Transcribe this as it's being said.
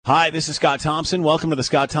Hi, this is Scott Thompson. Welcome to the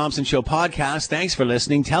Scott Thompson Show Podcast. Thanks for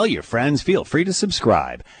listening. Tell your friends. Feel free to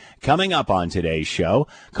subscribe. Coming up on today's show,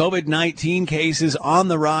 COVID-19 cases on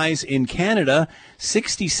the rise in Canada.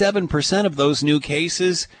 67% of those new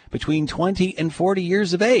cases between 20 and 40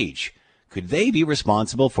 years of age. Could they be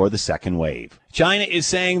responsible for the second wave? China is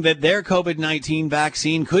saying that their COVID-19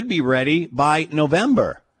 vaccine could be ready by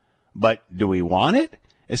November. But do we want it?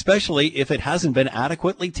 Especially if it hasn't been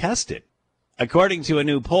adequately tested. According to a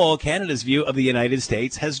new poll, Canada's view of the United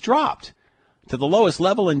States has dropped to the lowest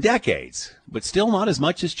level in decades, but still not as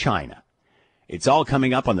much as China. It's all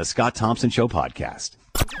coming up on the Scott Thompson Show podcast.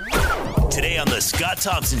 Today on the Scott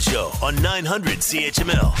Thompson Show on 900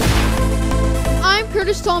 CHML. I'm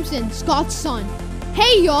Curtis Thompson, Scott's son.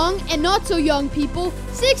 Hey, young and not so young people,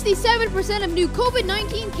 67% of new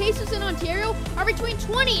COVID-19 cases in Ontario are between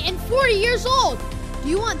 20 and 40 years old. Do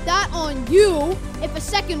you want that on you if a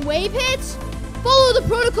second wave hits? Follow the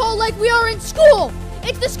protocol like we are in school.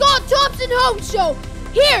 It's the Scott Thompson Home Show.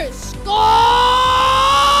 Here's Scott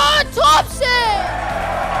Thompson!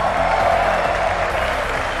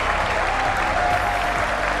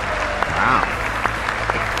 Wow.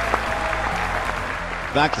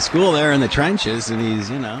 Back to school there in the trenches, and he's,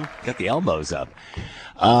 got the elbows up.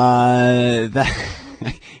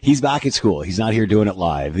 He's back at school. He's not here doing it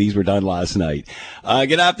live. These were done last night.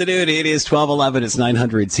 Good afternoon. It is 12:11. It's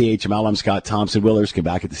 900 CHML. I'm Scott Thompson. Willers, come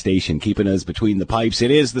back at the station, keeping us between the pipes. It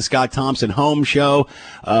is the Scott Thompson Home Show,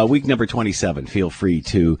 week number 27. Feel free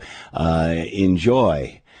to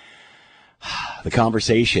enjoy the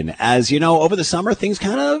conversation. As you know, over the summer, things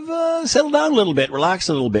kind of settled down a little bit, relaxed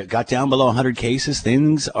a little bit, got down below 100 cases.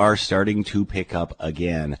 Things are starting to pick up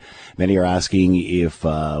again. Many are asking if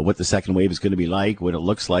what the second wave is going to be like, what it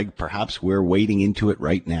looks like. Perhaps we're wading into it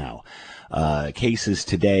right now. Cases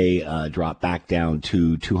today dropped back down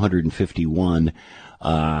to 251.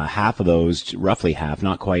 Half of those, roughly half,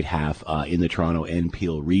 not quite half, in the Toronto and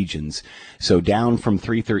Peel regions. So down from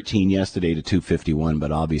 313 yesterday to 251,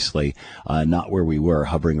 but obviously not where we were,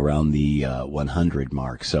 hovering around the 100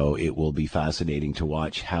 mark. So it will be fascinating to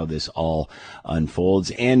watch how this all unfolds.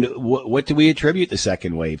 And what do we attribute the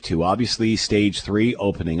second wave to? Obviously, stage 3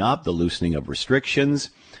 opening up, the loosening of restrictions.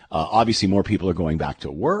 Obviously, more people are going back to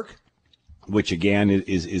work, which again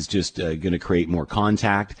is just going to create more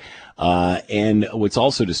contact. And what's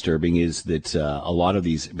also disturbing is that a lot of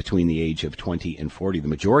these between the age of 20 and 40, the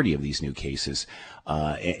majority of these new cases,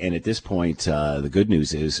 and at this point, the good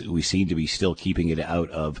news is we seem to be still keeping it out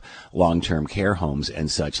of long-term care homes and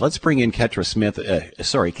such. Let's bring in Ketra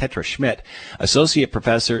Schmitt, Associate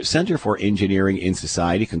Professor, Center for Engineering in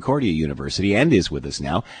Society, Concordia University, and is with us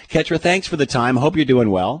now. Ketra, thanks for the time. Hope you're doing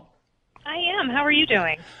well. I am. How are you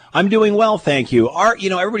doing? I'm doing well, thank you.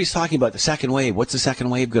 Everybody's talking about the second wave. What's the second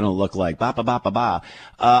wave going to look like?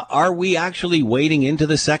 Are we actually wading into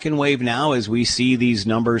the second wave now as we see these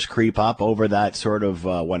numbers creep up over that sort of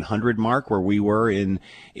 100 mark where we were in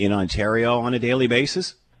Ontario on a daily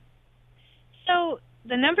basis? So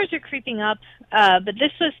the numbers are creeping up, but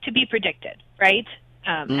this was to be predicted, right?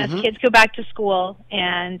 As kids go back to school,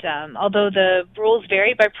 and although the rules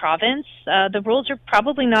vary by province, the rules are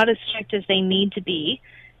probably not as strict as they need to be.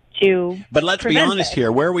 But let's be honest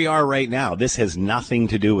here, where we are right now, this has nothing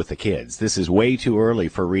to do with the kids. This is way too early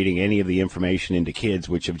for reading any of the information into kids,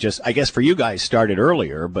 which have just, I guess for you guys, started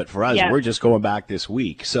earlier, but for us, we're just going back this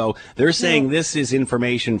week. So they're saying this is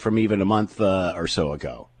information from even a month or so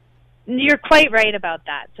ago. You're quite right about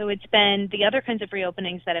that. So it's been the other kinds of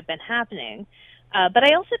reopenings that have been happening. But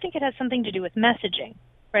I also think it has something to do with messaging,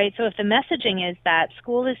 right? So if the messaging is that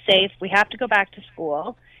school is safe, we have to go back to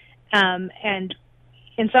school, and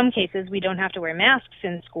in some cases, we don't have to wear masks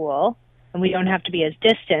in school, and we don't have to be as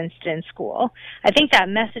distanced in school. I think that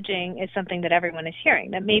messaging is something that everyone is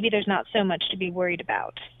hearing, that maybe there's not so much to be worried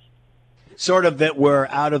about. Sort of that we're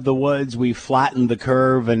out of the woods, we flattened the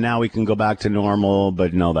curve, and now we can go back to normal,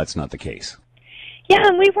 but no, that's not the case. Yeah,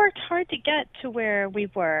 and we worked hard to get to where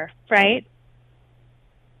we were, right?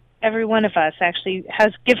 Every one of us actually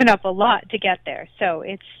has given up a lot to get there, so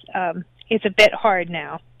it's a bit hard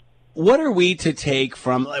now. What are we to take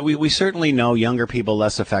from, we certainly know younger people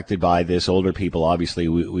less affected by this, older people, obviously,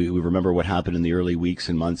 we remember what happened in the early weeks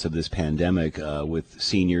and months of this pandemic with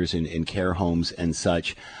seniors in care homes and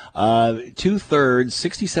such. 2/3,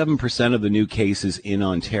 67% of the new cases in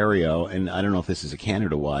Ontario, and I don't know if this is a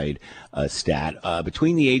Canada-wide stat,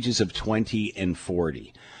 between the ages of 20 and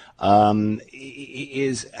 40.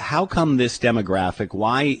 is how come this demographic?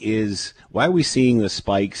 Why are we seeing the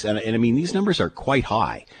spikes? And I mean, these numbers are quite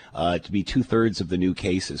high to be 2/3 of the new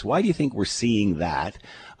cases. Why do you think we're seeing that?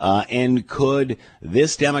 And could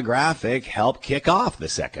this demographic help kick off the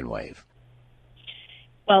second wave?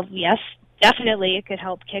 Well, yes, definitely it could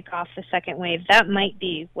help kick off the second wave. That might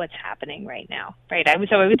be what's happening right now, right? I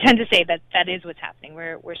would tend to say that is what's happening.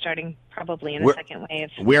 We're starting probably in a second wave.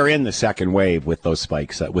 We're in the second wave with those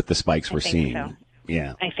spikes, with the spikes we're seeing. So.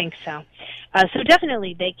 Yeah, I think so. So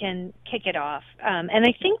definitely they can kick it off. And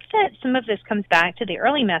I think that some of this comes back to the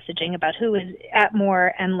early messaging about who is at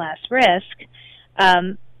more and less risk.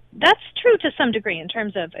 That's true to some degree in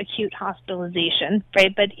terms of acute hospitalization,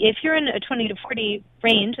 right? But if you're in a 20 to 40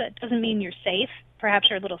 range, that doesn't mean you're safe. Perhaps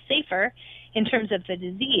you're a little safer in terms of the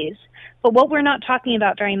disease. But what we're not talking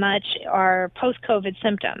about very much are post-COVID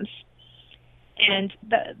symptoms. And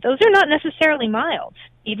those are not necessarily mild,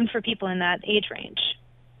 even for people in that age range.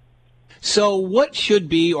 So what should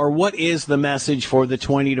be, or what is the message for the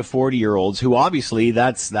 20 to 40-year-olds who obviously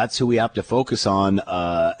that's who we have to focus on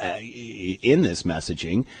in this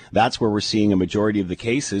messaging? That's where we're seeing a majority of the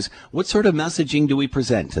cases. What sort of messaging do we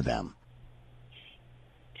present to them?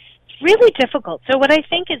 It's really difficult. So what I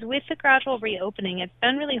think is with the gradual reopening, it's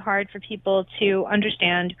been really hard for people to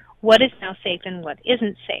understand what is now safe and what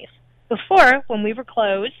isn't safe. Before, when we were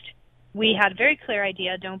closed, we had a very clear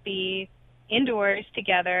idea, don't be indoors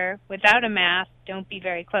together without a mask, don't be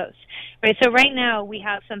very close. Right? So right now we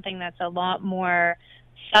have something that's a lot more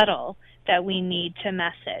subtle that we need to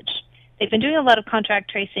message. They've been doing a lot of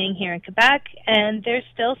contact tracing here in Quebec, and they're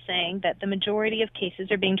still saying that the majority of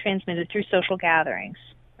cases are being transmitted through social gatherings,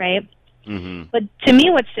 right? Mm-hmm. But to me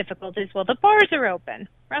what's difficult is, well, the bars are open,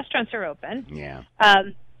 restaurants are open. Yeah.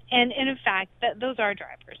 And in fact, those are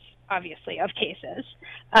drivers, obviously, of cases.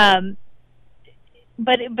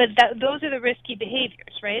 But those are the risky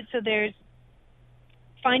behaviors, right? So there's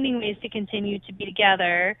finding ways to continue to be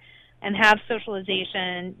together and have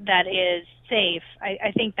socialization that is safe.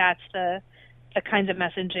 I think that's the kinds of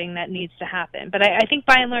messaging that needs to happen. But I think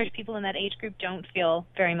by and large, people in that age group don't feel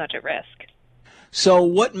very much at risk. So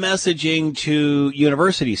what messaging to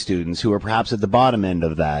university students who are perhaps at the bottom end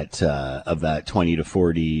of that 20 to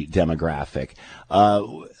 40 demographic?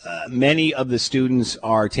 Many of the students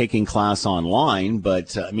are taking class online,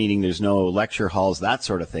 but meaning there's no lecture halls, that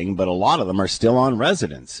sort of thing, but a lot of them are still on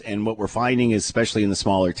residence. And what we're finding is, especially in the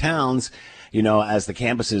smaller towns, you know, as the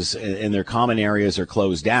campuses and their common areas are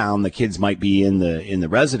closed down, the kids might be in the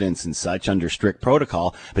residence and such under strict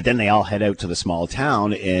protocol, but then they all head out to the small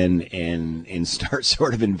town and start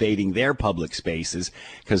sort of invading their public spaces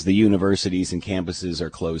because the universities and campuses are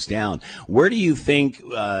closed down. Where do you think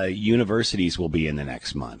universities will be in the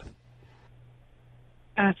next month?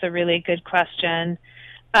 That's a really good question.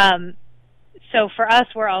 So for us,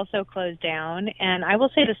 we're also closed down, and I will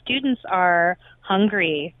say the students are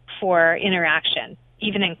hungry for interaction,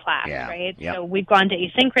 even in class, right? Yep. So we've gone to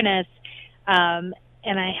asynchronous, and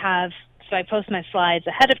I post my slides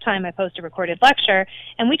ahead of time, I post a recorded lecture,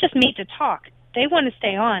 and we just meet to talk. They want to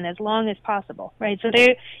stay on as long as possible, right? So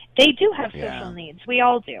they do have social needs. We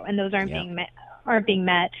all do, and those aren't being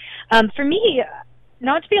met. For me,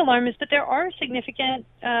 not to be alarmist, but there are significant,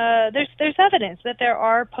 there's evidence that there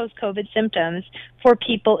are post-COVID symptoms for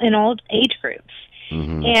people in all age groups.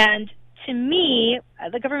 Mm-hmm. And to me,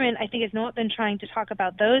 the government, I think, has not been trying to talk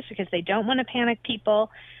about those because they don't want to panic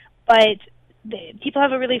people, but people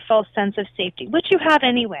have a really false sense of safety, which you have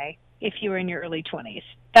anyway if you were in your early 20s.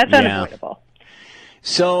 That's unavoidable.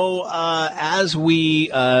 So as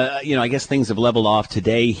we, I guess things have leveled off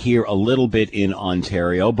today here a little bit in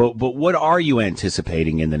Ontario, but what are you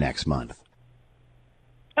anticipating in the next month?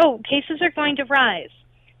 Oh, cases are going to rise.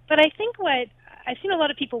 But I think what I've seen a lot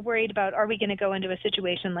of people worried about, are we going to go into a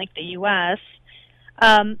situation like the U.S.?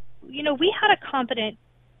 We had a competent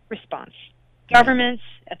response. Governments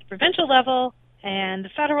at the provincial level and the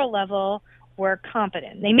federal level were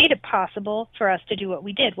competent. They made it possible for us to do what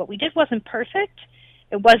we did. What we did wasn't perfect.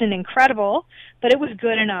 It wasn't incredible, but it was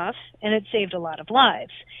good enough, and it saved a lot of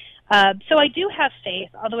lives. So I do have faith,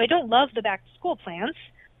 although I don't love the back-to-school plans,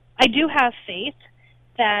 I do have faith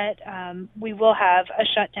that we will have a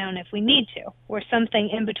shutdown if we need to, or something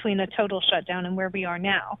in between a total shutdown and where we are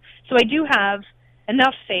now. So I do have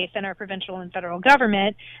enough faith in our provincial and federal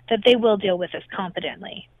government that they will deal with this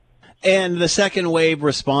competently. And the second wave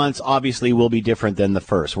response obviously will be different than the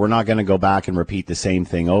first. We're not going to go back and repeat the same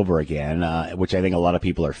thing over again, which I think a lot of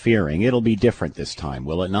people are fearing. It'll be different this time,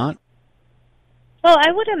 will it not? Well,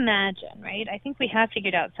 I would imagine, right? I think we have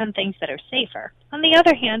figured out some things that are safer. On the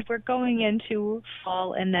other hand, we're going into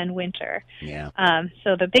fall and then winter. Yeah.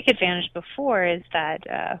 So the big advantage before is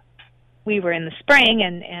that we were in the spring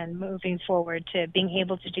and moving forward to being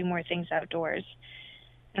able to do more things outdoors.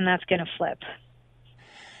 And that's going to flip.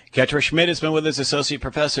 Ketra Schmitt has been with us, Associate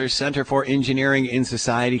Professor, Center for Engineering in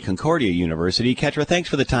Society, Concordia University. Ketra, thanks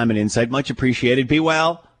for the time and insight. Much appreciated. Be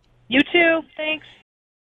well. You too. Thanks.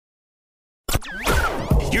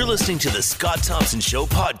 You're listening to the Scott Thompson Show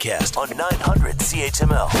podcast on 900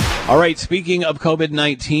 CHML. All right, speaking of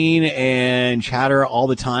COVID-19 and chatter all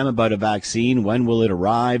the time about a vaccine, when will it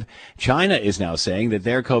arrive? China is now saying that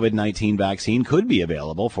their COVID-19 vaccine could be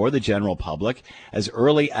available for the general public as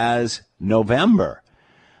early as November.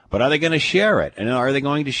 But are they going to share it? And are they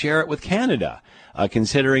going to share it with Canada?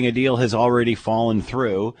 Considering a deal has already fallen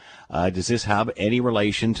through, does this have any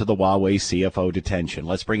relation to the Huawei CFO detention?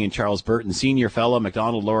 Let's bring in Charles Burton, Senior Fellow,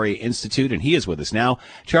 Macdonald-Laurier Institute, and he is with us now.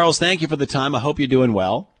 Charles, thank you for the time. I hope you're doing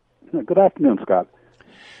well. Good afternoon, Scott.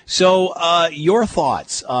 So your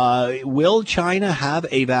thoughts. Will China have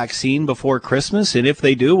a vaccine before Christmas? And if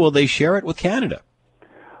they do, will they share it with Canada?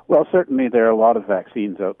 Well, certainly there are a lot of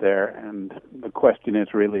vaccines out there, and the question is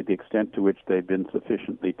really the extent to which they've been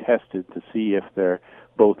sufficiently tested to see if they're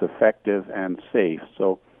both effective and safe.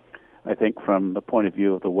 So I think from the point of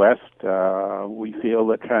view of the West, we feel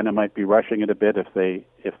that China might be rushing it a bit if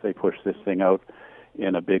they push this thing out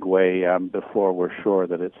in a big way before we're sure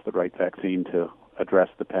that it's the right vaccine to address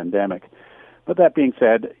the pandemic. But that being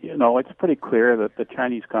said, it's pretty clear that the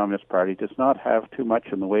Chinese Communist Party does not have too much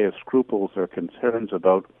in the way of scruples or concerns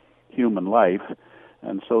about human life.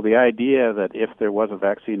 And so the idea that if there was a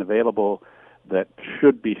vaccine available that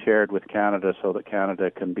should be shared with Canada so that Canada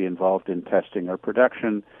can be involved in testing or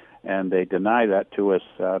production, and they deny that to us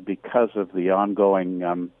because of the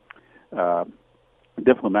ongoing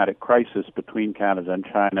diplomatic crisis between Canada and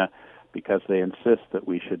China, because they insist that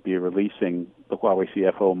we should be releasing the Huawei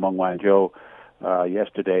CFO Meng Wanzhou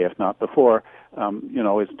yesterday, if not before,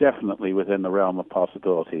 is definitely within the realm of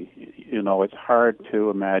possibility. It's hard to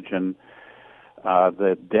imagine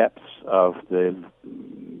the depths of the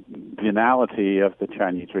venality of the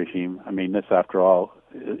Chinese regime. I mean, this, after all,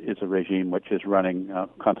 is a regime which is running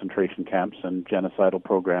concentration camps and genocidal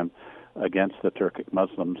program against the Turkic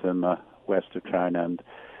Muslims in the west of China,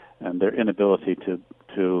 and their inability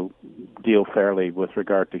to deal fairly with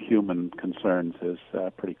regard to human concerns is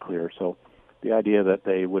pretty clear. So the idea that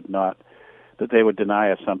they would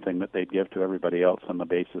deny us something that they'd give to everybody else on the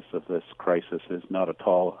basis of this crisis is not at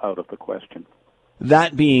all out of the question.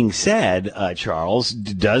 That being said, Charles,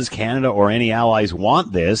 does Canada or any allies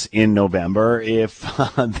want this in November if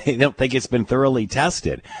they don't think it's been thoroughly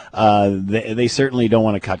tested? They certainly don't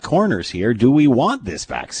want to cut corners here. Do we want this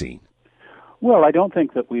vaccine? Well, I don't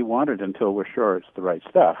think that we want it until we're sure it's the right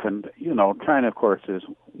stuff. And, China, of course, is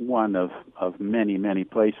one of many, many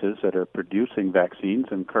places that are producing vaccines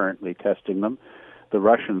and currently testing them. The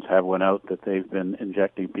Russians have one out that they've been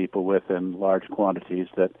injecting people with in large quantities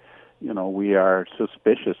that, we are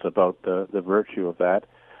suspicious about the virtue of that.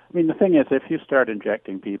 I mean, the thing is, if you start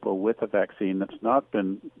injecting people with a vaccine that's not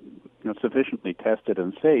been sufficiently tested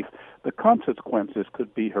and safe, the consequences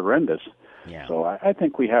could be horrendous. Yeah. So I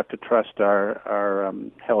think we have to trust our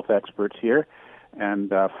health experts here and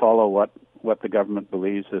follow what the government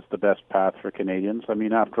believes is the best path for Canadians. I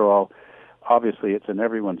mean, after all, obviously it's in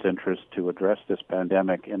everyone's interest to address this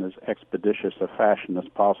pandemic in as expeditious a fashion as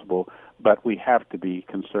possible, but we have to be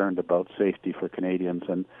concerned about safety for Canadians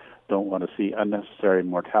and don't want to see unnecessary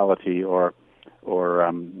mortality or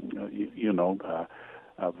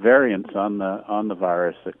variants on the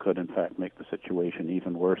virus that could in fact make the situation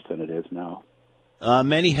even worse than it is now.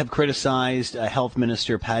 Many have criticized Health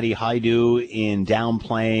Minister Patty Hajdu in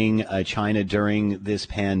downplaying China during this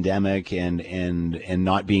pandemic and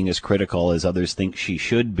not being as critical as others think she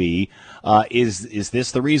should be. Is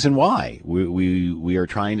this the reason why we are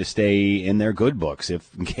trying to stay in their good books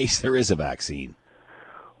in case there is a vaccine?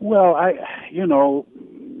 Well,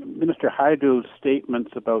 Minister Hajdu's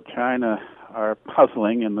statements about China are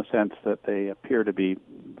puzzling in the sense that they appear to be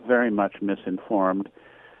very much misinformed.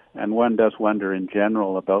 And one does wonder in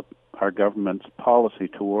general about our government's policy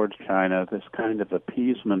towards China, this kind of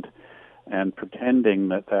appeasement and pretending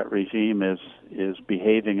that regime is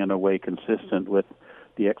behaving in a way consistent with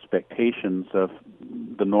the expectations of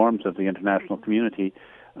the norms of the international community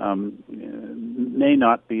may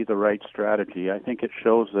not be the right strategy. I think it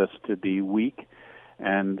shows us to be weak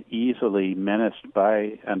and easily menaced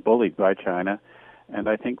by and bullied by China. And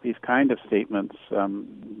I think these kind of statements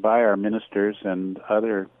by our ministers and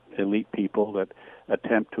other elite people that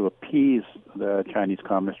attempt to appease the Chinese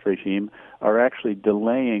Communist regime are actually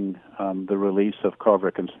delaying the release of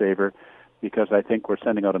Kovrig and Staver, because I think we're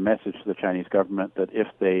sending out a message to the Chinese government that if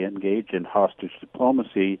they engage in hostage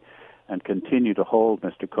diplomacy and continue to hold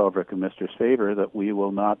Mr. Kovrig and Mr. Staver, that we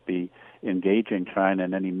will not be engaging China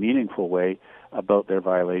in any meaningful way about their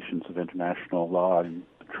violations of international law in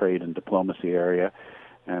the trade and diplomacy area.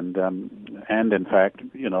 And in fact,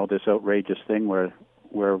 this outrageous thing where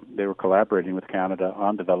they were collaborating with Canada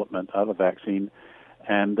on development of a vaccine,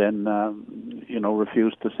 and then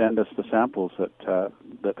refused to send us the samples that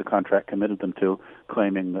the contract committed them to,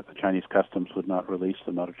 claiming that the Chinese customs would not release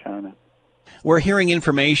them out of China. We're hearing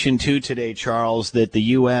information, too, today, Charles, that the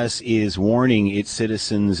U.S. is warning its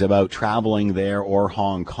citizens about traveling there or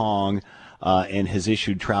Hong Kong and has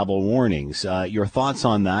issued travel warnings. Your thoughts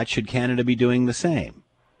on that? Should Canada be doing the same?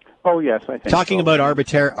 Oh, yes, I think Talking so. about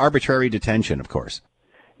arbitrary detention, of course.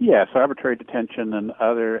 Yes, arbitrary detention and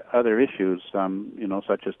other issues,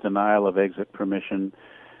 such as denial of exit permission,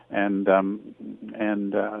 and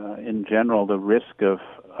in general the risk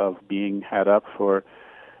of being had up for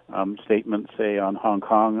statements, say, on Hong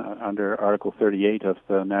Kong under Article 38 of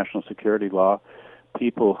the National Security Law.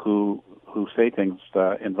 People who say things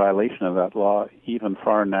in violation of that law, even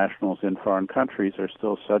foreign nationals in foreign countries, are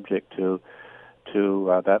still subject to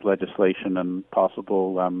that legislation and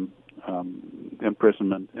possible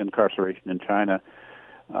imprisonment, incarceration in China,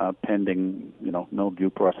 pending, no due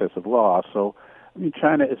process of law. So,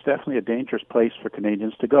 China is definitely a dangerous place for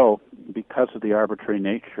Canadians to go because of the arbitrary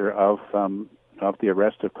nature of the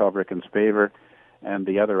arrest of Kovrig and Staver and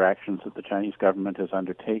the other actions that the Chinese government has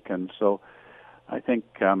undertaken. So, I think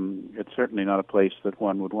it's certainly not a place that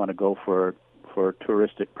one would want to go for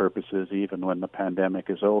touristic purposes, even when the pandemic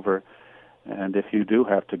is over. And if you do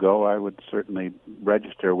have to go, I would certainly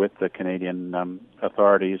register with the Canadian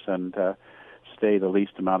authorities and stay the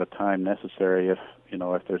least amount of time necessary if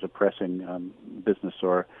there's a pressing business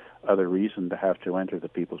or other reason to have to enter the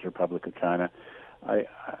People's Republic of China.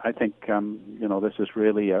 I think this is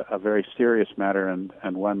really a very serious matter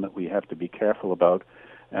and one that we have to be careful about.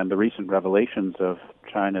 And the recent revelations of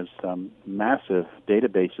China's massive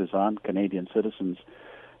databases on Canadian citizens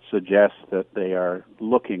suggests that they are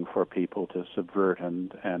looking for people to subvert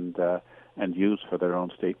and use for their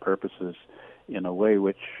own state purposes in a way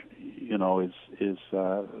which is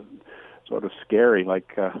sort of scary,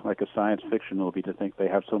 like a science fiction movie, to think they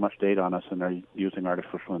have so much data on us and are using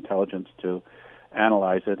artificial intelligence to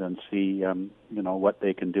analyze it and see what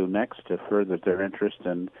they can do next to further their interest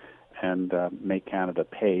and make Canada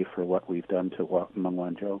pay for what we've done to Meng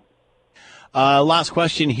Wanzhou. Last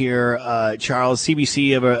question here, Charles.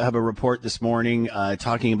 CBC have a report this morning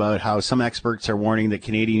talking about how some experts are warning that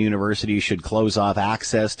Canadian universities should close off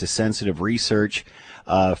access to sensitive research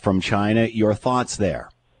from China. Your thoughts there?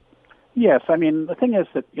 Yes, the thing is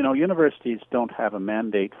that universities don't have a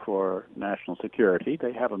mandate for national security.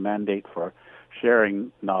 They have a mandate for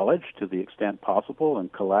sharing knowledge to the extent possible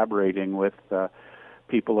and collaborating with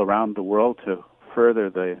people around the world to further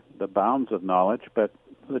the bounds of knowledge. But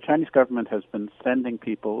the Chinese government has been sending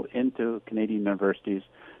people into Canadian universities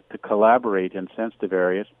to collaborate in sensitive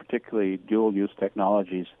areas, particularly dual-use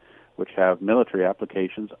technologies, which have military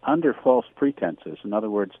applications, under false pretenses. In other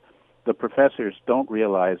words, the professors don't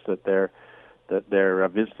realize that their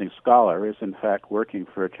visiting scholar is in fact working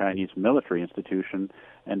for a Chinese military institution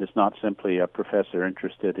and is not simply a professor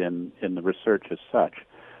interested in the research as such.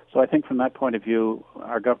 So I think from that point of view,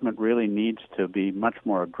 our government really needs to be much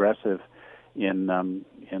more aggressive in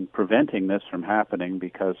preventing this from happening,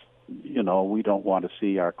 because we don't want to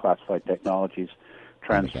see our classified technologies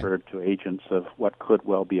transferred to agents of what could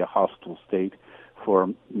well be a hostile state for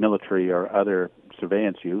military or other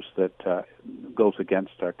surveillance use that goes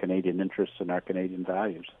against our Canadian interests and our Canadian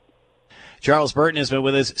values. Charles Burton has been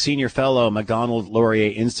with us, Senior Fellow,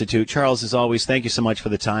 Macdonald-Laurier Institute. Charles, as always, thank you so much for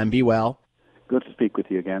the time. Be well. Good to speak with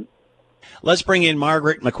you again. Let's bring in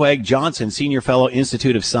Margaret McCuaig-Johnston, Senior Fellow,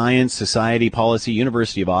 Institute of Science, Society Policy,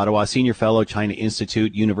 University of Ottawa, Senior Fellow, China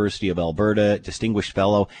Institute, University of Alberta, Distinguished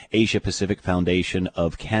Fellow, Asia Pacific Foundation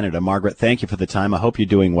of Canada. Margaret, thank you for the time. I hope you're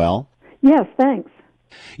doing well. Yes, thanks.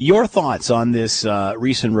 Your thoughts on this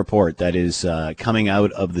recent report that is coming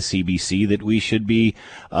out of the CBC, that we should be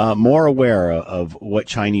more aware of what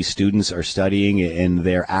Chinese students are studying and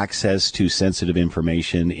their access to sensitive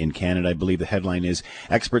information in Canada. I believe the headline is,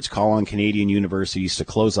 Experts Call on Canadian Universities to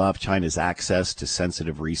Close Off China's Access to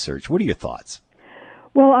Sensitive Research. What are your thoughts?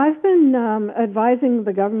 Well, I've been advising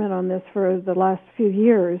the government on this for the last few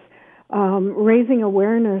years, raising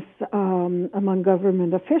awareness among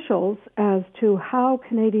government officials as to how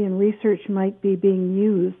Canadian research might be being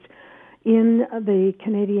used in the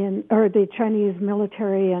Canadian or the Chinese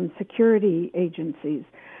military and security agencies.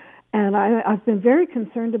 And I've been very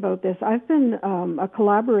concerned about this. I've been a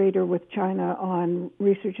collaborator with China on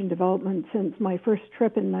research and development since my first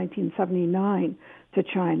trip in 1979 to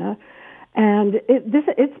China. And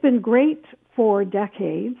it's been great for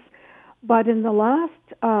decades. But in the last,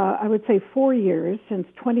 I would say 4 years, since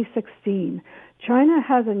 2016, China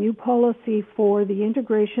has a new policy for the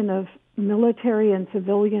integration of military and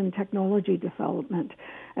civilian technology development.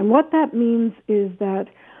 And what that means is that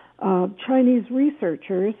Chinese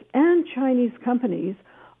researchers and Chinese companies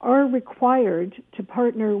are required to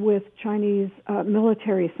partner with Chinese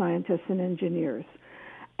military scientists and engineers.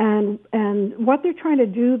 And what they're trying to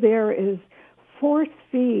do there is force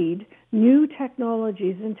feed new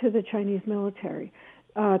technologies into the Chinese military,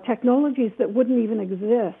 technologies that wouldn't even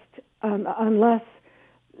exist unless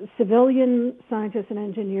civilian scientists and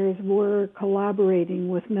engineers were collaborating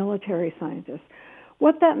with military scientists.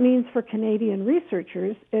 What that means for Canadian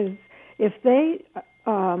researchers is if they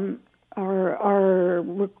are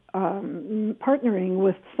partnering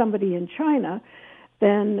with somebody in China,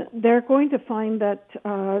 then they're going to find that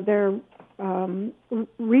their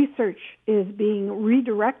research is being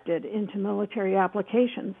redirected into military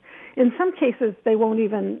applications. In some cases, they won't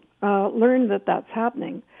even learn that that's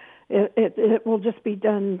happening. It will just be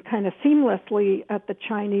done kind of seamlessly at the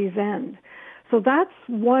Chinese end. So that's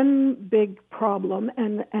one big problem,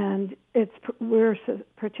 and we're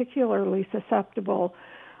particularly susceptible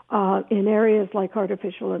in areas like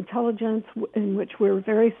artificial intelligence, in which we're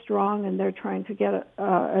very strong, and they're trying to get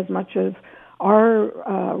as much of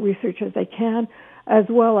our research as they can, as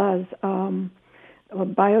well as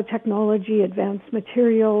biotechnology, advanced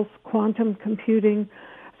materials, quantum computing.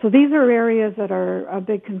 So these are areas that are a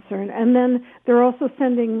big concern. And then they're also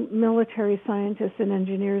sending military scientists and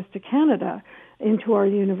engineers to Canada into our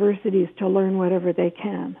universities to learn whatever they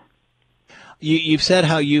can. You've said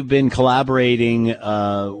how you've been collaborating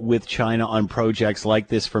with China on projects like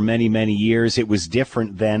this for many, many years. It was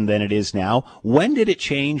different then than it is now. When did it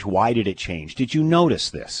change? Why did it change? Did you notice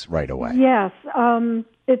this right away? Yes.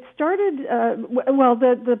 It started,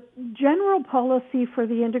 the general policy for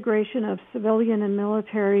the integration of civilian and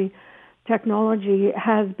military technology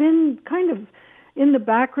has been kind of in the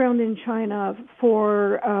background in China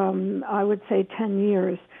for, I would say, 10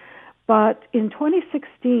 years. But in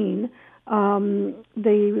 2016,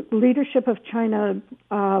 the leadership of China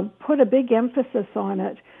put a big emphasis on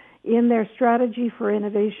it in their strategy for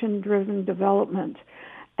innovation-driven development.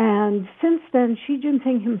 And since then, Xi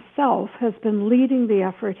Jinping himself has been leading the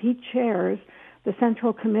effort. He chairs the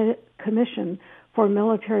Central Commission for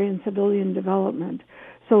Military and Civilian Development.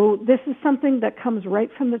 So this is something that comes right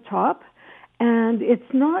from the top, and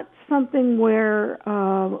it's not something where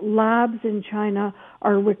labs in China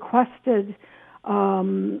are requested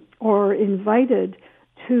or invited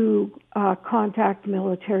to contact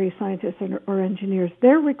military scientists or engineers.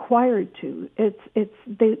 They're required to.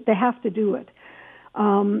 They have to do it.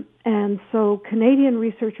 And so Canadian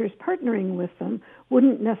researchers partnering with them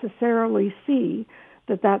wouldn't necessarily see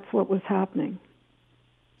that that's what was happening.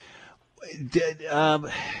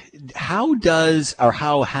 How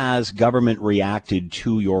has government reacted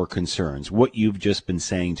to your concerns? What you've just been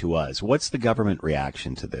saying to us. What's the government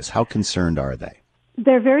reaction to this? How concerned are they?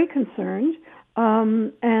 They're very concerned,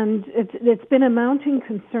 and it's been a mounting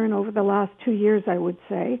concern over the last 2 years, I would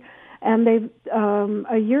say. And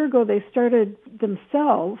a year ago, they started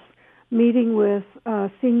themselves meeting with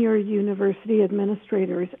senior university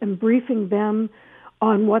administrators and briefing them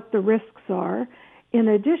on what the risks are. In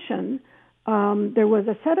addition, there was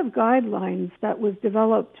a set of guidelines that was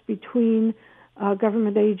developed between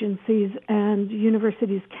government agencies and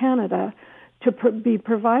Universities Canada to be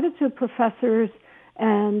provided to professors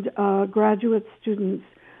and graduate students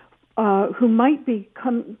who might be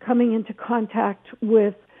coming into contact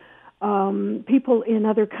with people in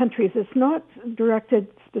other countries. It's not directed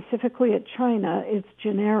specifically at China, it's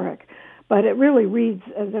generic, but it really reads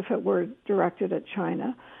as if it were directed at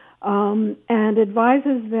China, and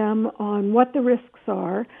advises them on what the risks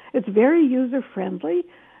are. It's very user-friendly,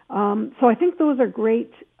 so I think those are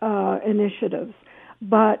great initiatives.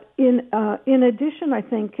 But in addition, I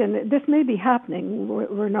think, and this may be happening,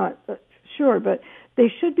 we're not sure, but they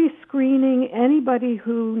should be screening anybody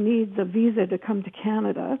who needs a visa to come to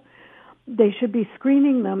Canada. They should be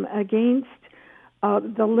screening them against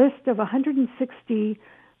the list of 160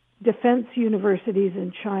 defense universities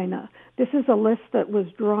in China. This is a list that was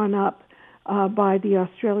drawn up by the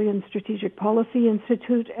Australian Strategic Policy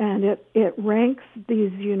Institute, and it ranks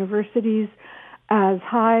these universities as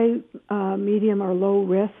high, medium, or low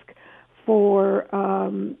risk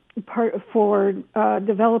for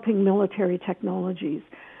developing military technologies.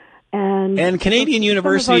 And Canadian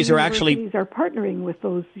universities are partnering with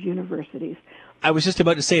those universities. I was just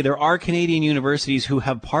about to say, there are Canadian universities who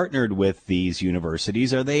have partnered with these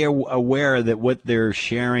universities. Are they aware that what they're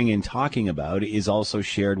sharing and talking about is also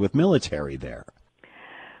shared with military there?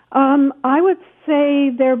 I would say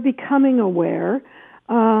they're becoming aware.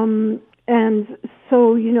 And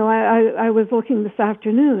so, I was looking this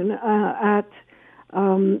afternoon at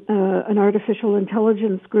an artificial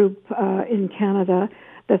intelligence group in Canada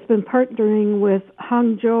that's been partnering with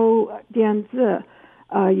Hangzhou Dianzi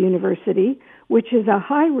University, which is a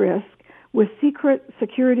high risk with secret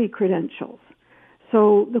security credentials.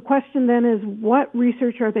 So the question then is, what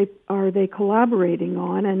research are they collaborating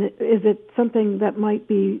on, and is it something that might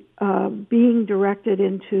be being directed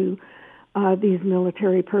into these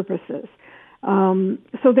military purposes?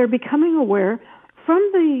 So they're becoming aware from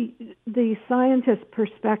the scientist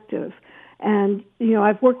perspective, and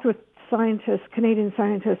I've worked with Canadian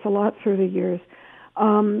scientists, a lot through the years.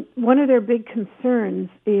 One of their big concerns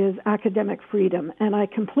is academic freedom, and I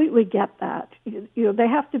completely get that. They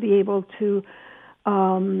have to be able to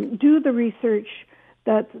do the research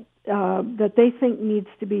that they think needs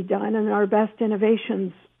to be done, and our best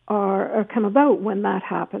innovations are come about when that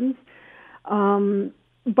happens.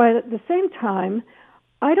 But at the same time,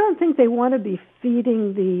 I don't think they want to be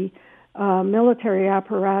feeding the military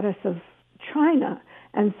apparatus of China.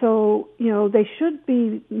 And so, they should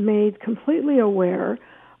be made completely aware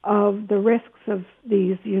of the risks of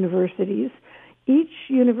these universities. Each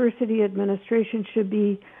university administration should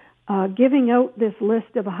be giving out this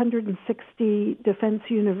list of 160 defense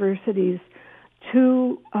universities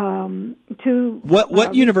to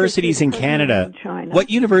what universities in Canada? What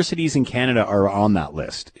universities in Canada are on that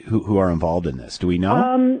list? Who are involved in this? Do we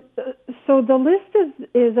know? So the list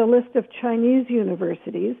is a list of Chinese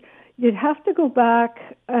universities. You'd have to go back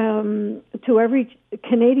to every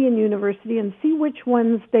Canadian university and see which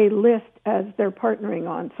ones they list as they're partnering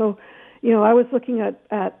on. So, I was looking at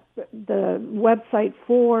the website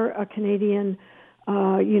for a Canadian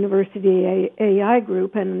university AI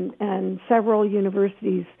group, and several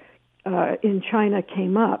universities in China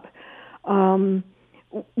came up. One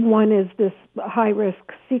is this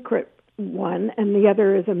high-risk secret one, and the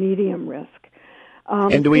other is a medium risk.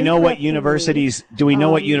 And do we know what universities? Do we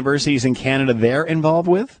know what universities in Canada they're involved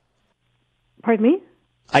with? Pardon me?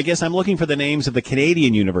 I guess I'm looking for the names of the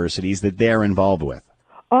Canadian universities that they're involved with.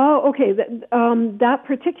 Oh, okay. That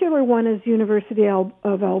particular one is University of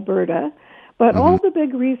Alberta, but all the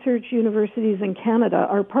big research universities in Canada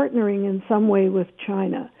are partnering in some way with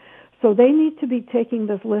China. So they need to be taking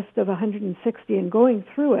this list of 160 and going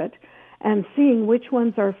through it and seeing which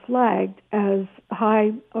ones are flagged as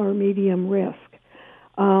high or medium risk.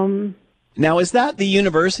 Now, is that the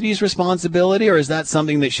university's responsibility, or is that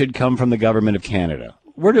something that should come from the government of Canada?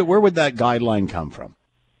 Where would that guideline come from?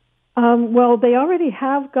 Well, they already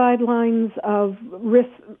have guidelines of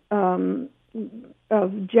risk,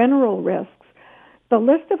 of general risks. The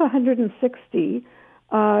list of 160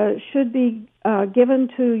 should be given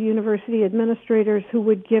to university administrators who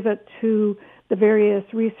would give it to the various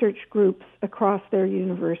research groups across their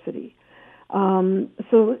university. I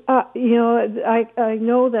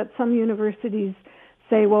know that some universities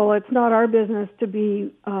say, well, it's not our business to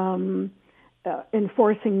be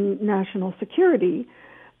enforcing national security,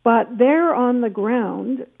 but they're on the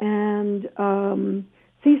ground, and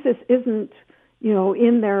CSIS isn't,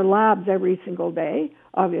 in their labs every single day,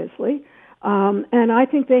 obviously. And I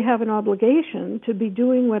think they have an obligation to be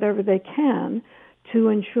doing whatever they can to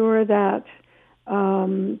ensure that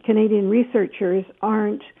Canadian researchers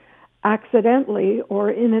aren't accidentally or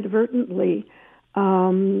inadvertently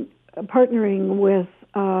partnering with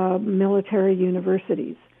military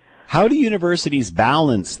universities. How do universities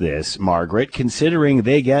balance this, Margaret, considering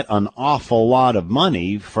they get an awful lot of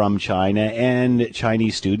money from China and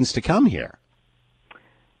Chinese students to come here?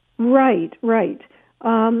 Right.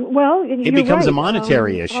 Well, it becomes a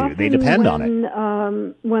monetary issue. They depend on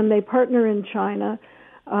it. When they partner in China,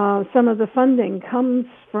 some of the funding comes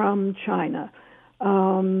from China.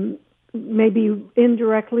 Maybe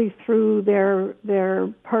indirectly through their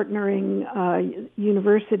partnering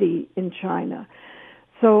university in China.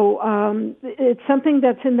 So it's something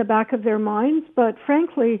that's in the back of their minds, but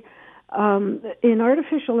frankly, in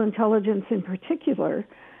artificial intelligence in particular,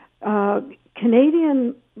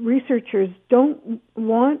 Canadian researchers don't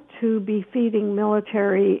want to be feeding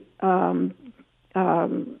military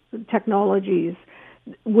technologies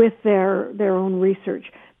with their own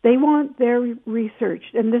research. They want their research,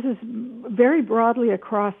 and this is very broadly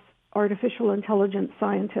across artificial intelligence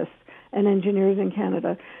scientists and engineers in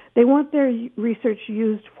Canada. They want their research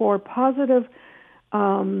used for positive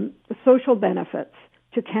social benefits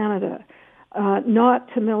to Canada,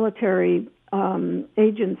 not to military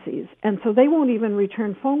agencies. And so they won't even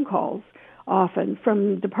return phone calls often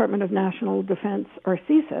from Department of National Defense or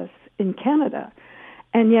CSIS in Canada.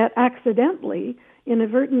 And yet accidentally,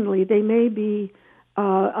 inadvertently, they may be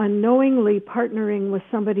unknowingly partnering with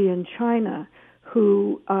somebody in China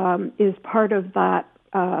who is part of that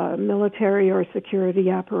military or security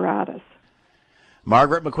apparatus.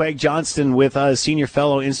 Margaret McCuaig-Johnston with us, Senior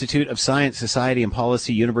Fellow, Institute of Science, Society and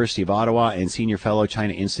Policy, University of Ottawa, and Senior Fellow,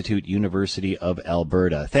 China Institute, University of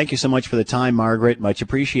Alberta. Thank you so much for the time, Margaret. Much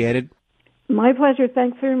appreciated. My pleasure.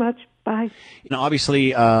 Thanks very much. Bye.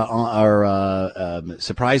 Obviously,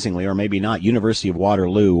 surprisingly, or maybe not, University of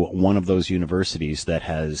Waterloo, one of those universities that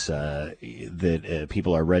has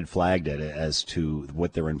people are red flagged at as to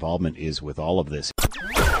what their involvement is with all of this.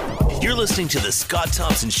 You're listening to the Scott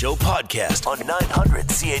Thompson Show podcast on 900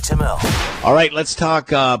 CHML. All right, let's talk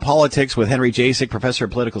politics with Henry Jacek, professor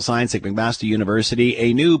of political science at McMaster University.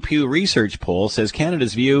 A new Pew Research poll says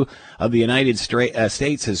Canada's view of the United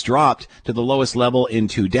States has dropped to the lowest level in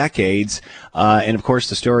 2 decades. And, of course,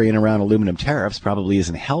 the story in around aluminum tariffs probably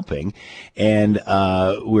isn't helping. And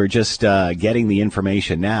we're just getting the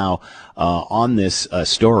information now on this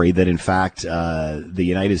story that, in fact, the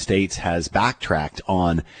United States has backtracked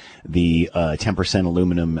on the 10%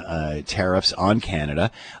 aluminum tariffs on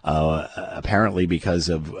Canada, apparently because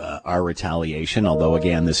of our retaliation, although,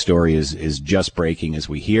 again, this story is just breaking as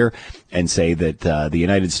we hear, and say that the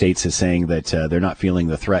United States is saying that they're not feeling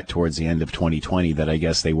the threat towards the end of 2020 that I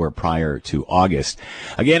guess they were prior to August.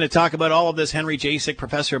 Again, to talk about all of this, Henry Jacek,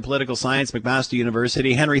 professor of political science, McMaster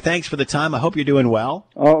University. Henry, thanks for the time. I hope you're doing well.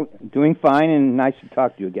 Oh, doing fine, and nice to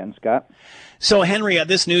talk to you again, Scott. So, Henry,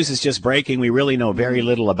 this news is just breaking. We really know very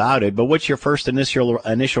little about it. But what's your first initial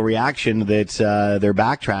reaction that they're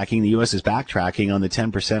backtracking, the U.S. is backtracking on the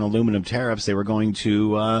 10% aluminum tariffs they were going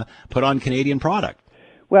to put on Canadian product?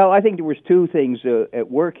 Well, I think there was 2 things at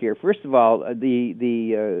work here. First of all,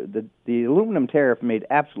 the aluminum tariff made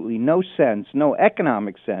absolutely no sense, no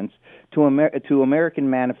economic sense to American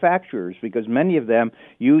manufacturers, because many of them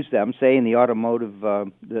use them, say in the automotive,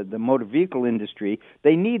 the motor vehicle industry.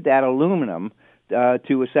 They need that aluminum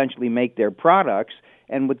to essentially make their products,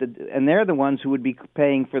 and they're the ones who would be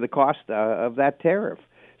paying for the cost of that tariff.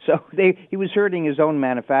 So he was hurting his own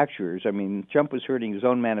manufacturers. I mean, Trump was hurting his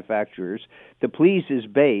own manufacturers to please his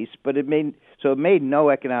base, but it made no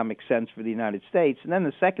economic sense for the United States. And then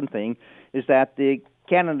the second thing is that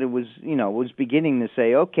Canada was beginning to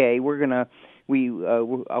say, okay, we're going to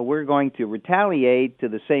retaliate to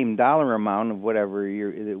the same dollar amount of whatever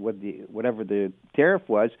the tariff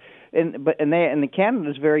was, and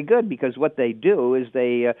Canada's very good, because what they do is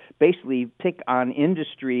they basically pick on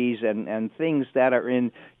industries and things that are in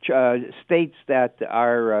states that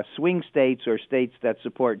are swing states or states that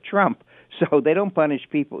support Trump. So they don't punish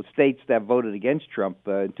states that voted against Trump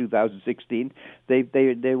in 2016. They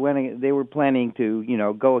were planning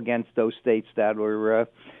to go against those states that were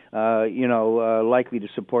likely to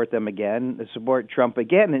support Trump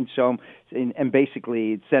again, and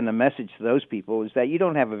basically send a message to those people is that you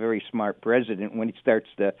don't have a very smart president when he starts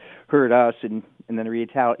to hurt us, and then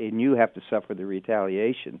you have to suffer the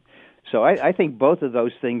retaliation. So I think both of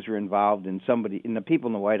those things are involved, and the people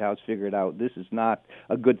in the White House figured out this is not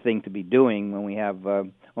a good thing to be doing when we have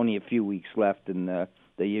only a few weeks left in the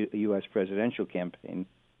U.S. presidential campaign.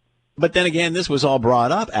 But then again, this was all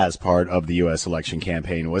brought up as part of the U.S. election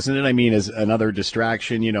campaign, wasn't it? I mean, as another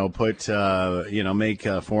distraction, make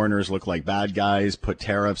foreigners look like bad guys, put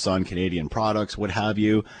tariffs on Canadian products, what have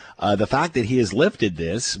you. The fact that he has lifted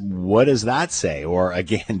this, what does that say? Or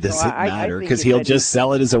again, does it matter? Because he'll just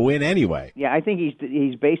sell it as a win anyway. Yeah, I think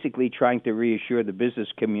he's basically trying to reassure the business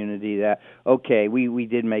community that, okay, we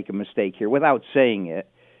did make a mistake here, without saying it,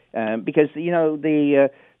 because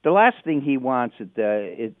the last thing he wants in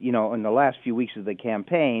the last few weeks of the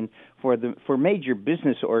campaign for major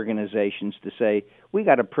business organizations to say, we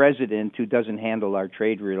got a president who doesn't handle our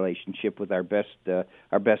trade relationship with our best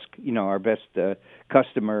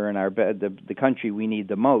customer and the country we need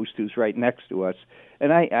the most, who's right next to us.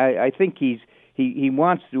 And I think he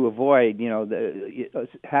wants to avoid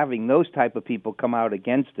having those type of people come out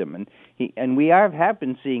against him, and we have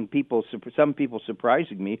been seeing some people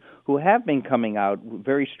surprising me who have been coming out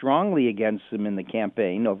very strongly against him in the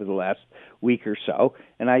campaign over the last week or so,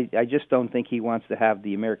 and I just don't think he wants to have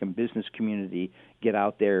the American business community get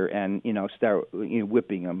out there and start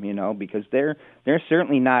whipping him, because they're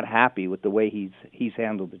certainly not happy with the way he's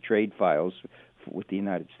handled the trade files with the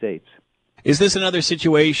United States. Is this another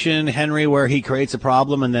situation, Henry, where he creates a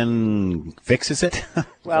problem and then fixes it?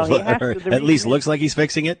 Well, he has to, at least looks like he's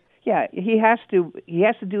fixing it? Yeah, he has to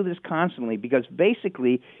do this constantly because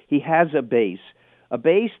basically he has a base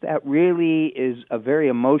that really is a very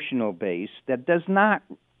emotional base that is not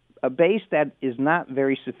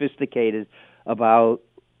very sophisticated about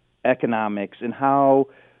economics and how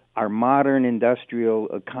our modern industrial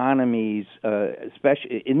economies,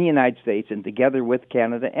 especially in the United States and together with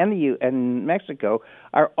Canada and Mexico,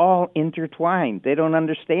 are all intertwined. They don't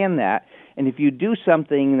understand that, and if you do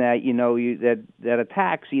something that that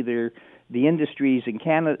attacks either the industries in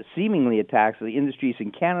Canada, seemingly attacks the industries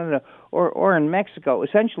in Canada or in Mexico,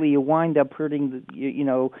 essentially you wind up hurting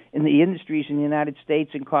in the industries in the United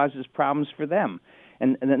States and causes problems for them.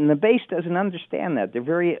 And the base doesn't understand that. They're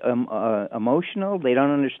very emotional. They don't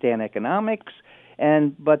understand economics.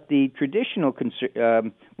 But the traditional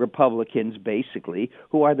Republicans, basically,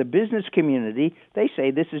 who are the business community, they say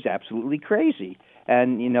this is absolutely crazy.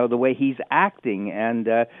 And the way he's acting, and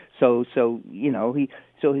so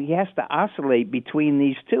he has to oscillate between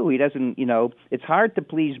these two. He doesn't. It's hard to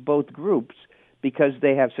please both groups because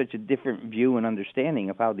they have such a different view and understanding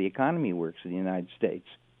of how the economy works in the United States.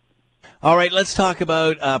 All right, let's talk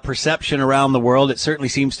about perception around the world. It certainly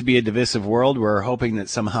seems to be a divisive world. We're hoping that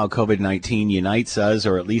somehow COVID-19 unites us,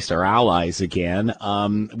 or at least our allies again.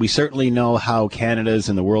 We certainly know how Canada's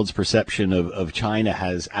and the world's perception of China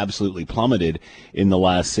has absolutely plummeted in the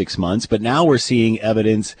last 6 months. But now we're seeing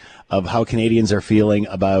evidence of how Canadians are feeling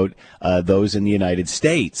about those in the United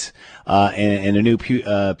States. And a new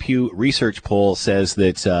Pew Research poll says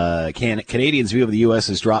that Canadians' view of the U.S.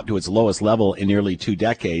 has dropped to its lowest level in nearly 2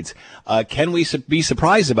 decades. Can we be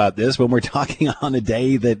surprised about this when we're talking on a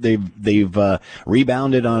day that they've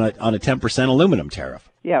rebounded on a 10% aluminum tariff?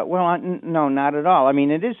 Yeah, well, no, not at all. I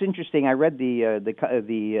mean, it is interesting. I read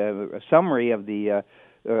the summary of the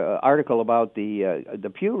article about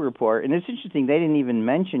the Pew report, and it's interesting. They didn't even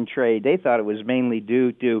mention trade. They thought it was mainly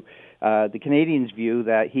due to the Canadians' view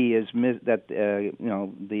that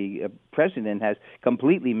the president has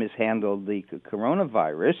completely mishandled the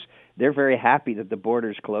coronavirus. They're very happy that the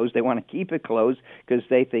border's closed. They want to keep it closed because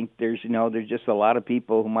they think there's just a lot of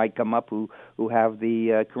people who might come up who have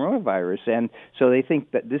the coronavirus, and so they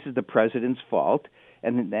think that this is the president's fault.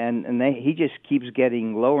 And he just keeps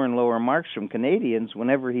getting lower and lower marks from Canadians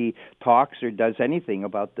whenever he talks or does anything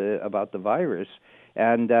about the virus.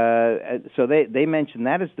 And so they mentioned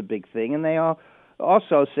that as the big thing, and they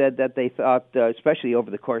also said that they thought, especially over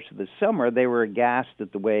the course of the summer, they were aghast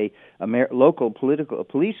at the way local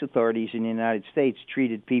police authorities in the United States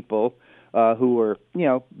treated people who were,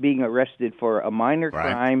 being arrested for a minor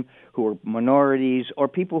crime, who were minorities, or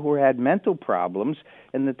people who had mental problems.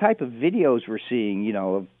 And the type of videos we're seeing,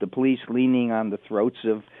 of the police leaning on the throats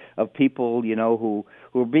of people, who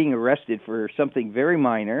are being arrested for something very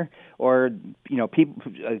minor, or,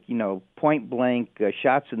 people, point blank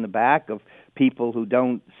shots in the back of people who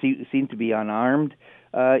don't seem to be unarmed.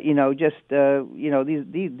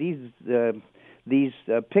 These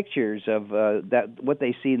pictures of that what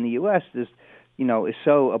they see in the U.S. is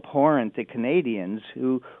so abhorrent to Canadians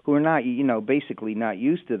who are not basically not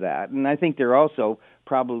used to that, and I think they're also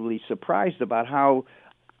probably surprised about how,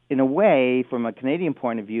 in a way, from a Canadian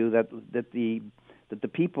point of view, that the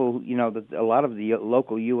people that a lot of the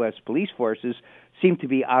local U.S. police forces seem to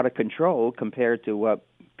be out of control compared to what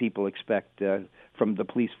people expect from the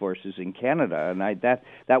police forces in Canada, and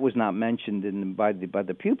that was not mentioned by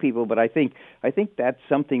the Pew people, but I think that's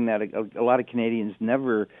something that a lot of Canadians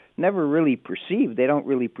never really perceived. They don't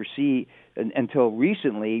really perceive until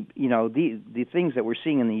recently. The things that we're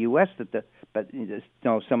seeing in the U.S. but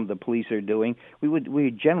some of the police are doing,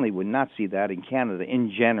 we generally would not see that in Canada.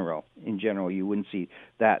 In general, you wouldn't see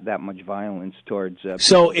that much violence towards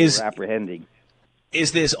people who are apprehending.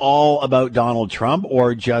 Is this all about Donald Trump,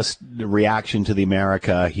 or just the reaction to the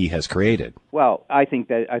America he has created? Well, I think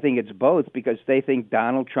it's both, because they think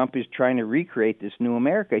Donald Trump is trying to recreate this new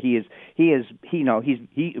America. He's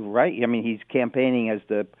right. I mean, he's campaigning as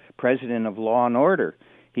the president of law and order.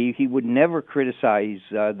 He would never criticize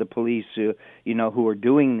the police, who are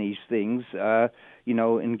doing these things,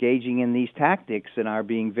 engaging in these tactics and are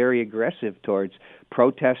being very aggressive towards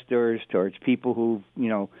protesters, towards people who,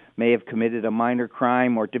 may have committed a minor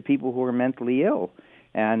crime, or to people who are mentally ill.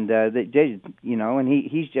 And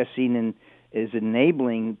he's just seen as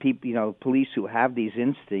enabling people, police who have these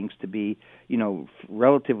instincts to be,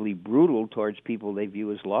 relatively brutal towards people they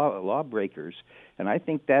view as lawbreakers. And I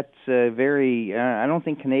think that's very. I don't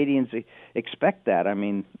think Canadians expect that. I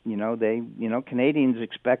mean, Canadians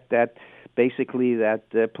expect that basically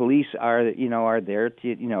that police are there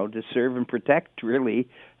to serve and protect, really,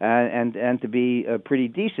 and to be pretty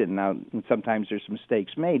decent. Now, sometimes there's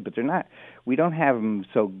mistakes made, but they're not. We don't have them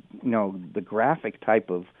so the graphic type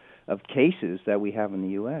of cases that we have in the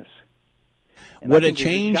U.S. Would it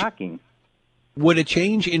change? Shocking. Would a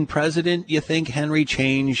change in president, you think, Henry,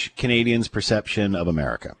 change Canadians' perception of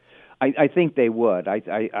America? I think they would.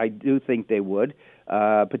 I do think they would,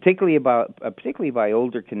 particularly by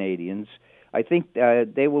older Canadians. I think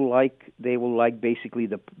they will like basically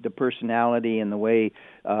the personality and the way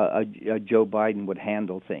Joe Biden would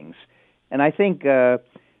handle things. And I think Joe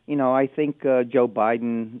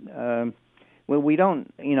Biden. Well, we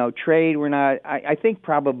don't, trade. We're not. I think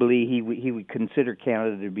probably he would consider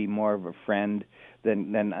Canada to be more of a friend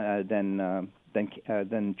than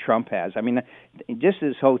Trump has. I mean, just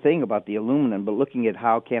this whole thing about the aluminum, but looking at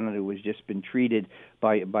how Canada was just been treated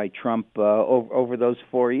by Trump over those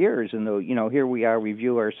 4 years, and here we are, we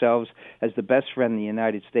view ourselves as the best friend the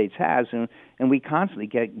United States has, and we constantly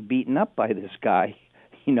get beaten up by this guy.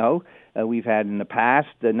 We've had in the past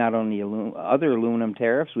not only other aluminum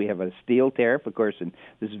tariffs, we have a steel tariff, of course, and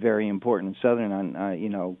this is very important in southern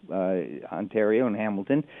Ontario and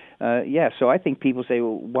Hamilton. So I think people say,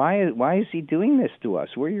 well, why is he doing this to us?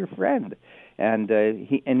 We're your friend. And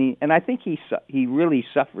I think he really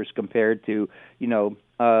suffers compared to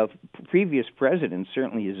previous presidents.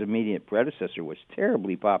 Certainly, his immediate predecessor was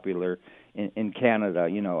terribly popular in Canada.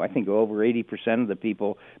 I think over 80% of the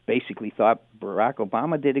people basically thought Barack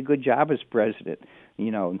Obama did a good job as president.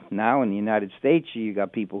 Now in the United States, you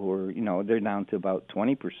got people who are, they're down to about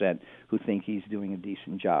 20% who think he's doing a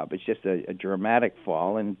decent job. It's just a dramatic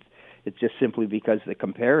fall, and it's just simply because the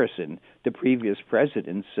comparison to previous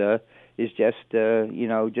presidents is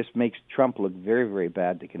just makes Trump look very, very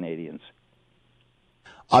bad to Canadians.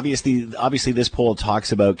 Obviously, this poll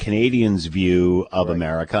talks about Canadians' view of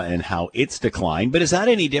America and how it's declined. But is that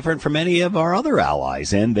any different from any of our other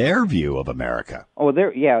allies and their view of America? Oh,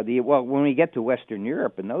 when we get to Western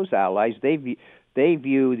Europe and those allies, they view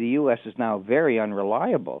the U.S. as now very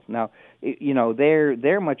unreliable. Now,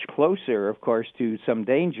 they're much closer, of course, to some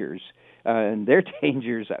dangers. And their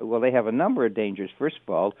dangers, well, they have a number of dangers. First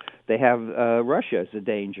of all, they have Russia as a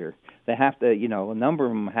danger. They have to, a number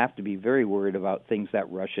of them have to be very worried about things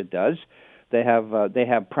that Russia does. They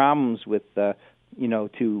have problems with,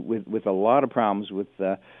 with a lot of problems with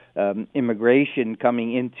immigration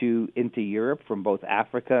coming into Europe from both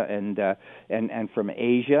Africa and from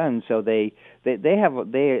Asia, and so they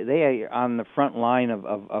are on the front line of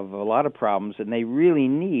a lot of problems, and they really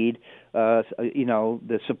need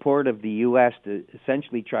the support of the U.S. to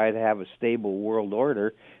essentially try to have a stable world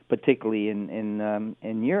order, particularly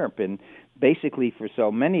in Europe. And basically, for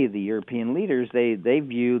so many of the European leaders, they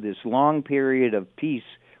view this long period of peace,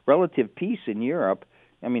 relative peace in Europe.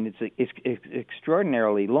 I mean, it's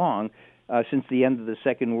extraordinarily long since the end of the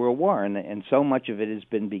Second World War, and so much of it has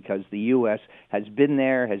been because the U.S. has been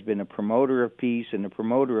there, has been a promoter of peace and a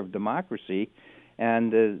promoter of democracy,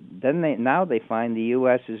 and then they find the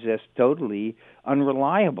U.S. is just totally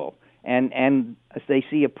unreliable, and they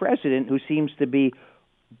see a president who seems to be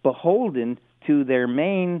beholden to their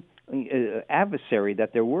main adversary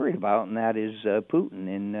that they're worried about, and that is Putin,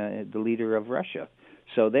 and the leader of Russia.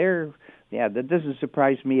 So that doesn't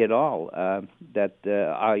surprise me at all. All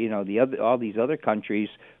these other countries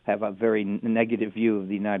have a very negative view of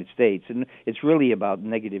the United States, and it's really about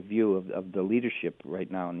negative view of the leadership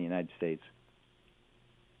right now in the United States.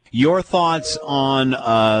 Your thoughts on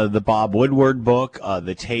the Bob Woodward book,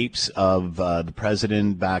 the tapes of the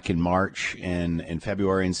president back in March and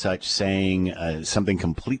February and such, saying something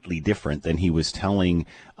completely different than he was telling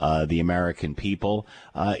the American people.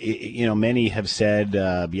 Many have said,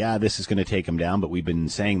 this is going to take him down, but we've been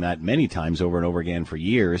saying that many times over and over again for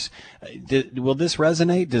years. Will this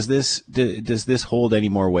resonate? Does this hold any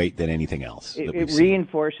more weight than anything else? It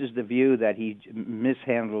reinforces the view that he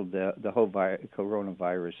mishandled the whole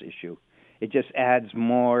coronavirus issue. It just adds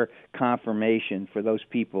more confirmation for those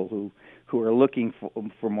people who are looking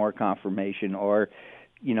for more confirmation, or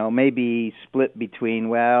maybe split between,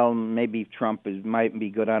 well, maybe Trump might be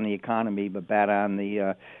good on the economy but bad on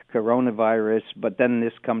the coronavirus, but then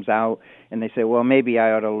this comes out and they say, well, maybe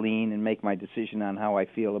I ought to lean and make my decision on how I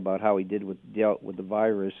feel about how he dealt with the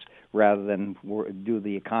virus rather than do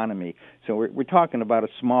the economy. So we're talking about a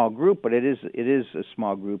small group, but it is a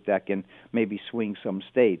small group that can maybe swing some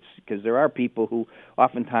states, because there are people who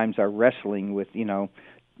oftentimes are wrestling with,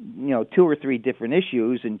 two or three different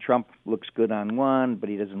issues, and Trump looks good on one, but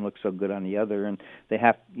he doesn't look so good on the other, and they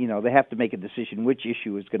have to make a decision which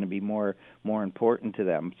issue is going to be more important to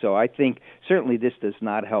them. So I think certainly this does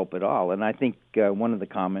not help at all, and I think one of the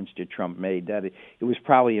comments that Trump made that it was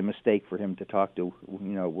probably a mistake for him to talk to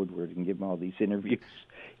Woodward and give him all these interviews.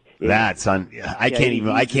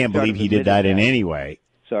 I can't believe he did that in any way.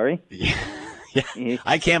 Sorry? Yeah,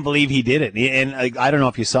 I can't believe he did it. And I don't know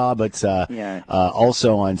if you saw, but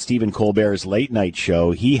also on Stephen Colbert's late night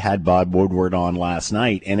show, he had Bob Woodward on last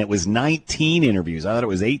night, and it was 19 interviews. I thought it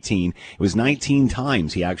was 18. It was 19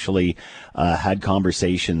 times he actually had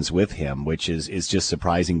conversations with him, which is just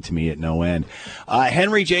surprising to me at no end.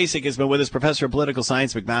 Henry Jacek has been with us, professor of political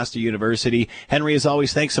science, McMaster University. Henry, as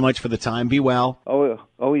always, thanks so much for the time. Be well. Oh,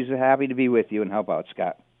 always happy to be with you and help out,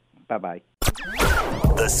 Scott. Bye-bye.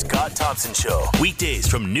 The Scott Thompson Show, weekdays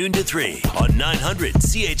from noon to 3 on 900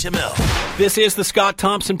 CHML. This is the Scott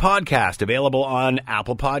Thompson Podcast, available on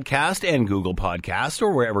Apple Podcast and Google Podcast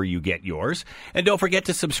or wherever you get yours. And don't forget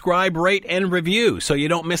to subscribe, rate, and review so you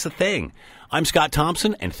don't miss a thing. I'm Scott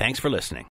Thompson, and thanks for listening.